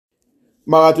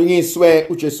Makadunyiswe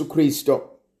uJesu Kristo.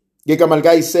 Ngegama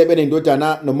likaYise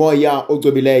nendodana nomoya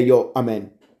ogcobileyo. Amen.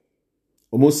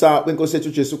 Umusa wenkosi yethu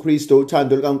uJesu Kristo,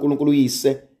 uthando likaNkulunkulu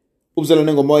uYise,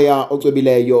 ubuzalwane ngomoya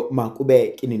ogcobileyo makube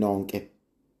kini nonke.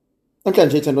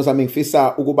 Namhlanje thando sami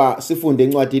ngifisa ukuba sifunde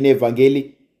encwadini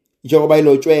evangeli njengoba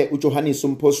ilotshwe uJohannes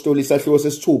umpostoli isahluko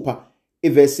sesithupha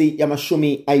ivesi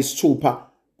yamashumi ayisithupha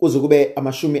kuze kube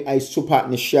amashumi ayisithupha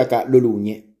nesishiyaka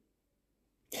lolunye.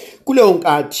 Kuleyo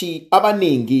nkathi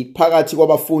abaningi phakathi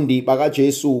kwabafundi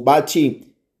bakaJesu bathi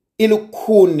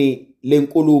ilukhuni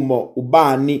lenkulumo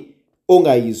ubani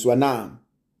ongayizwa na?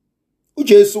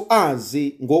 uJesu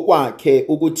azi ngokwakhe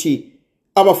ukuthi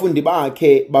abafundi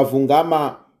bakhe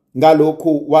bavungama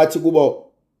ngalokhu, wathi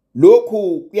kubo,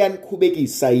 lokhu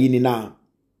kuyanikhubekisa yini na?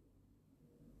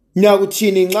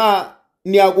 Niyakuthini nxa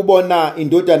niyakubona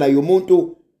indodana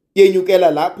yomuntu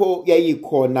yenyukela lapho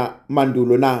yayikhona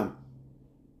mandulo na?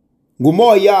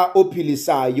 Ngumoya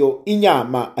ophilisayo,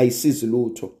 inyama ayisizi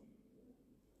lutho.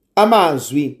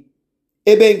 Amazwi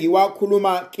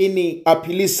ebengiwakhuluma kini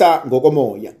aphilisa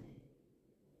ngokomoya.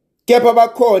 Kepha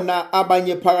bakhona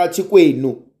abanye phakathi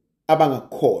kwenu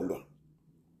abangakholwa.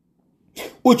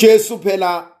 uJesu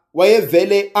phela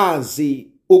wayevele azi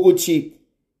ukuthi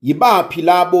yibaphi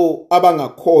labo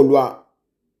abangakholwa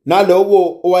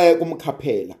nalowo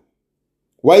owayekumkhaphela.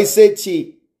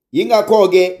 Wayesethi,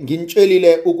 yingakho-ke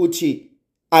ngintshelile ukuthi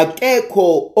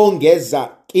akekho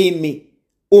ongeza kimi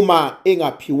uma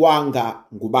engaphiwanga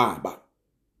nguBaba.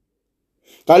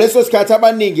 Ngaleso sikhathi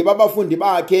abaningi babafundi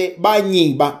bakhe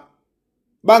banyiba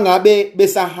bangabe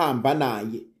besahamba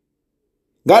naye.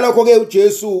 Ngalokho-ke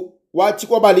uJesu wathi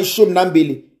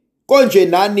kwaba-12, konje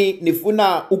nani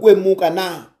nifuna ukwemuka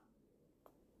na?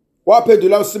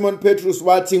 Waphendula uSimon Petrus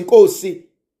wathi, Nkosi,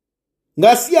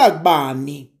 ngasiya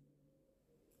kubani?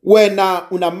 Wena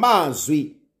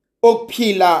unamazwi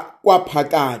okuphila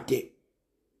kwaphakade.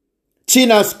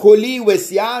 Thina sikholiwe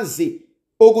siyazi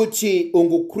ukuthi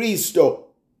unguKristo,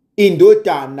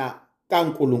 indodana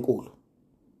kaNkulunkulu.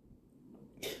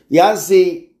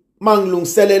 Yazi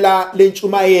mangilungiselela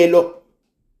lentshumayelo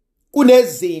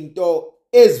kunezinto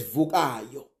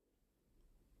ezivukayo.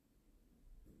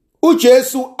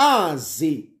 uJesu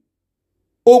azi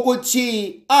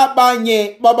ukuthi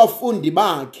abanye babafundi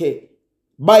bakhe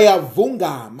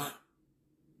bayavungama.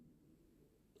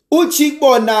 Uthi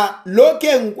bona lokho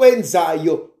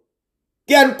engikwenzayo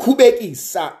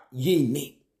kuyanikhubekisa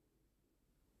yini?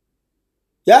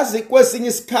 Yazi kwesinye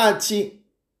isikhathi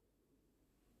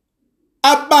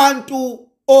abantu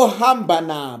ohamba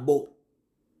nabo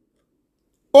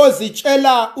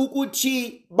ozitshela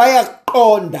ukuthi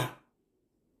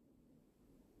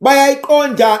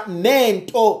bayayiqonda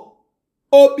nento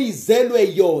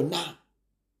obizelwe yona,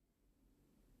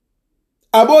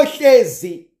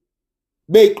 abohlezi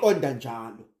beyiqonda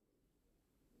njalo.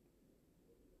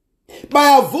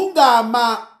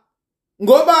 Bayavungama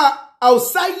ngoba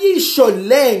awusayisho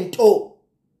lento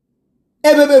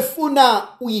ebebefuna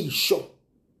uyisho.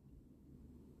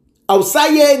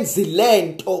 Awusayenzi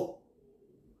lento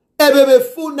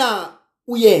ebebefuna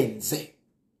uyenze.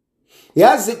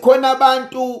 Yazi khona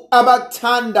abantu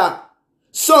abakuthanda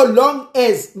so long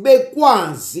as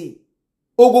bekwazi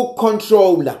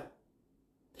ukukontrola.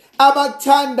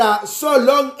 Abakuthanda so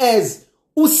long as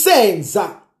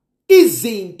usenza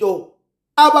izinto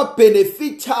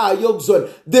ababhenefithayo kuzona.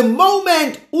 The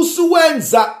moment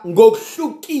usuwenza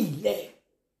ngokuhlukile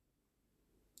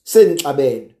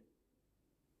senixabene.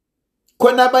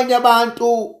 Khona abanye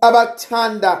abantu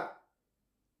abakuthanda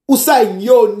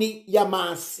usayinyoni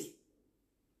yamasi.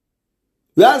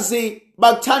 Yazi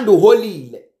bakuthanda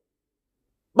uholile,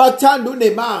 bakuthanda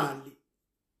unemali,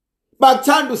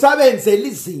 bakuthanda usabenzela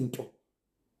izinto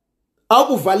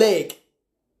akuvaleke,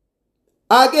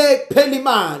 ake kuphela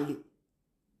imali,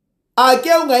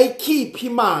 ake ungayikhiphi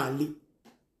imali.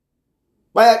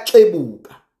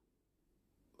 Bayaxebuka,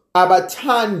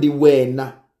 abathandi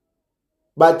wena,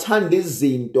 bathanda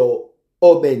izinto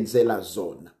obenzela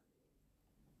zona.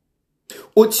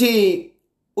 Uthi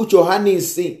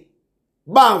uJohannes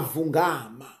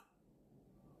bavungama,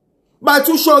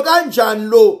 bathi usho kanjani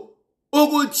lo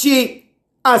ukuthi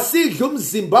asidle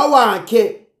umzimba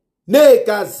wakhe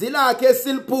negazi lakhe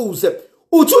siliphuze?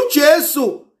 Uthi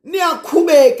uJesu,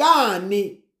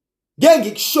 niyakhubekani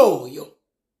ngengikushoyo?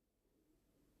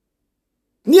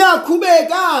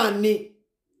 Niyakhubekani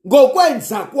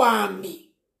ngokwenza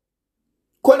kwami?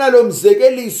 Khona lo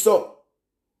mzekeliso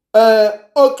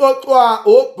oxoxwa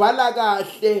obhala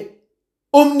kahle.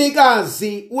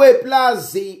 Umnikazi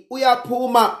weplazi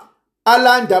uyaphuma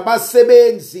alanda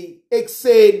abasebenzi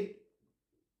ekseni,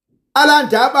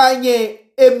 alanda abanye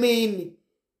emini,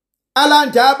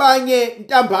 alanda abanye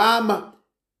ntambama,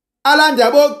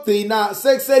 alanda bokugcina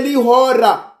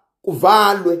sekuselihora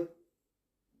kuvalwe,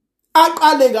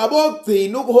 aqale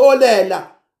ngabokugcina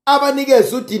ukuholela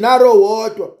abanikeze udinaro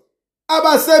wodwa,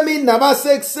 abasemini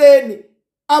nabasekuseni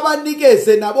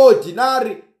abanikeze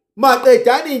nabodinari,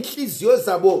 maqedana inhliziyo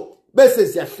zabo bese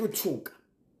ziyahluthuka.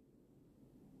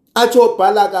 Atho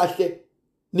bhala kahle,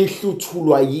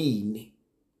 nihluthulwa yini?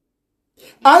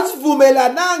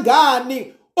 Asivumelana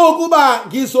ngani ukuba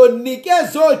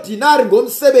ngizonikeza odinari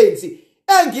ngomsebenzi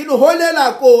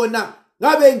enginiholela kona,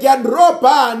 ngabe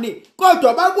ngiyanirobhani,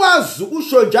 kodwa bakwazi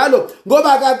ukusho njalo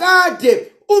ngoba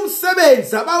kakade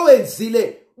umsebenzi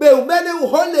abawenzile bewumele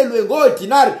uholelwe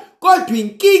ngodinari, kodwa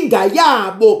inkinga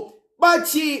yabo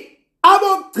bathi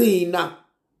abogcina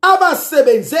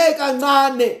abasebenze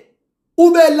kancane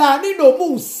ubelani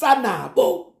nomusa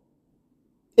nabo.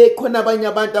 Ekhona abanye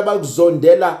abantu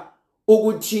abakuzondela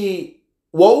ukuthi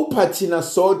wawuphathina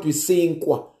sodwa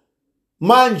isinkwa,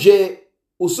 manje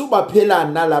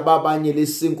usubaphelana nalaba abanye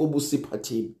lesinkwa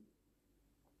ubusiphathini.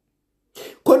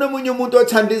 Khona umunye umuntu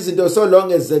othanda izinto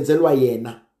solonge zenzelwa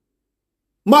yena,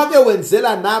 make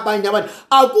wenzela nabanye abantu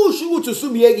akusho ukuthi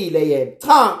usumyekile yena,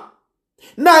 cha,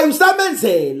 naye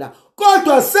usamenzela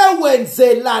kodwa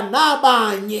sewenzela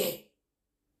nabanye.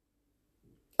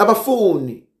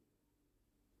 Abafuni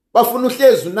bafuna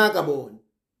uhlezi unaka bona,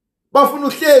 bafuna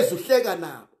uhlezi uhleka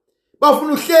nabo,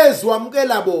 bafuna uhlezi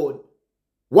wamukela bona.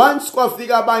 Once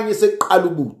kwafika abanye seqala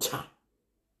ubutha,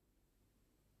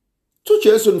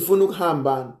 uJesu nifuna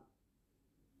ukuhamba,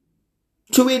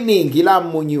 thiwiningi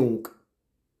lamunyuka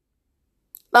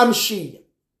lamshiya.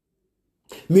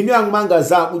 Mina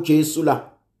uyangimangaza uJesu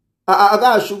la,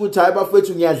 akasho ukuthi hayi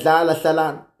bafethu ngiyadlala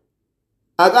hlalana,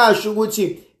 akasho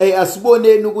ukuthi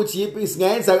asiboneni ukuthi yipi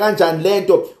singayenza kanjani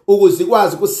lento ukuze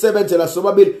ikwazi ukusebenzela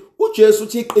sobabili. uJesu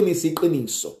uthi iqiniso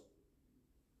iqiniso.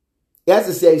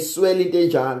 Yazi siyayiswela into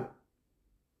enjalo,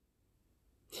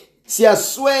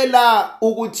 siyaswela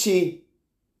ukuthi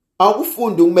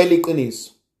akufunde ukumela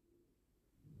iqiniso,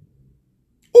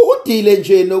 ukudile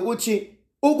nje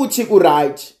nokuthi ku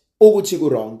right ukuthi ku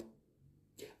wrong.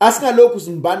 Asingalokhu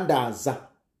simbandaza,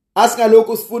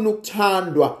 asingalokhu sifuna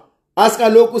ukuthandwa,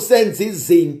 asingalokhu senza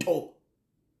izinto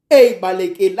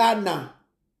ezibalekelana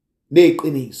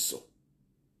neqiniso.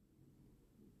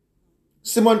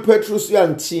 Simon Petrus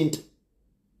uyangithinta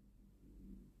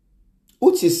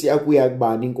uthi siyakuya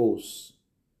kubani Nkosi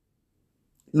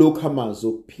lokho amazwi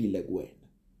okuphila kuwena.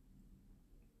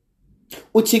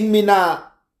 Uthi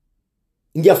mina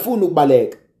ngiyafuna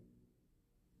ukubaleka,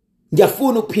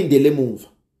 ngiyafuna ukuphindela emuva,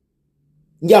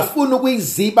 ngiyafuna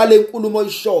ukuyiziba lenkulumo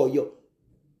oyishoyo,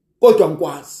 kodwa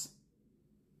ngikwazi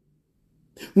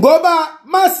ngoba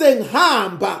mase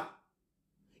ngihamba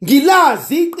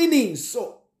ngilazi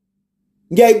iqiniso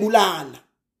ngiyayibulala.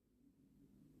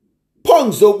 Pho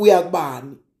ngizokuya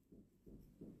kubani?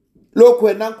 Lokho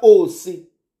wena Nkosi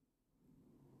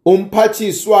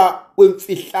umphathiswa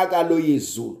wemfihlakalo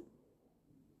yezulu,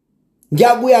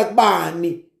 ngiyakuya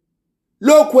kubani?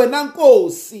 Lokho wena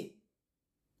Nkosi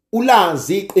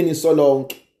ulazi iqiniso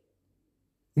lonke,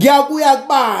 ngiyakuya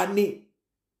kubani?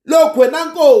 Lokho wena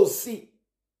Nkosi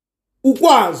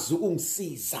ukwazi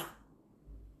ukungisiza.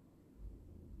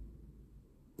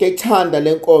 Ngethanda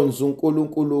lenkonzo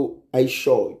uNkulunkulu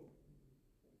ayishoyo.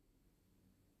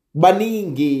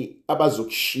 Baningi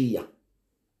abazokushiya,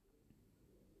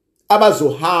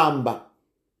 abazohamba,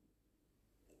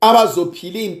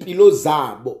 abazophila impilo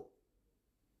zabo.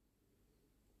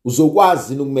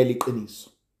 Uzokwazi ukumela iqiniso?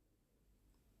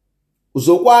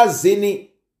 Uzokwazi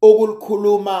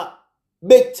ukulikhuluma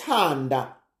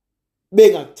bekuthanda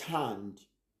bengakuthandi,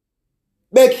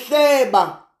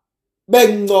 bekuhleba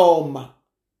bekuncoma,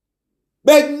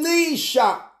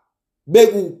 bekuncisha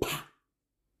bekupha?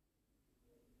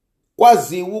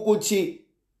 Kwazi ukuthi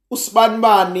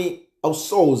usibanibani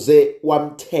awusoze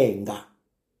wamthenga,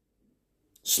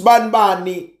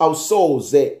 usibanibani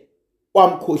awusoze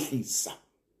wamkhohlisa,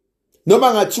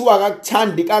 noma ngathiwa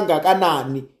akakuthandi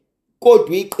kangakanani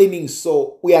kodwa iqiniso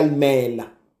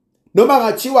uyalimela, noma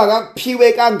ngathiwa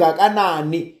akakuphiwe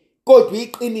kangakanani kodwa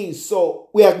iqiniso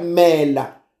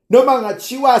uyakumela, noma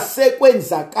ngathiwa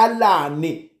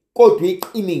sekwenzakalani kodwa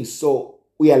iqiniso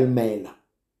uyalimela.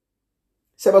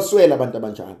 Sebaswela abantu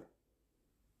abanjalo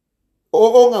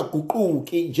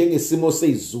ongaguquki njengesimo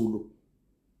sezulu,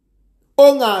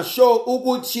 ongasho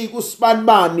ukuthi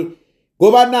kusibanibani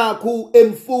ngoba nakhu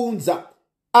emfunza,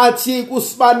 athi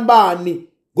kusibanibani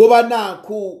ngoba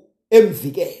nakhu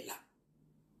emvikela.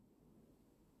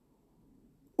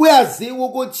 Uyaziwa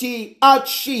ukuthi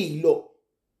akushilo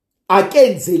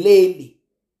akenzeleli,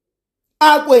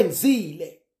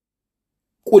 akwenzile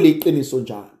kuliqiniso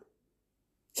njalo.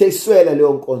 Seyiswela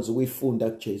leyo nkonzo ukuyifunda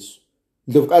kuJesu.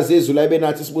 Ndlovukazi yezulu ayibe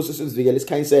nathi sibuso sizivikele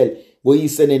isikhanyisele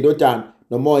ngoyise nendodana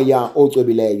nomoya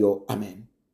ocwebileyo. Amen.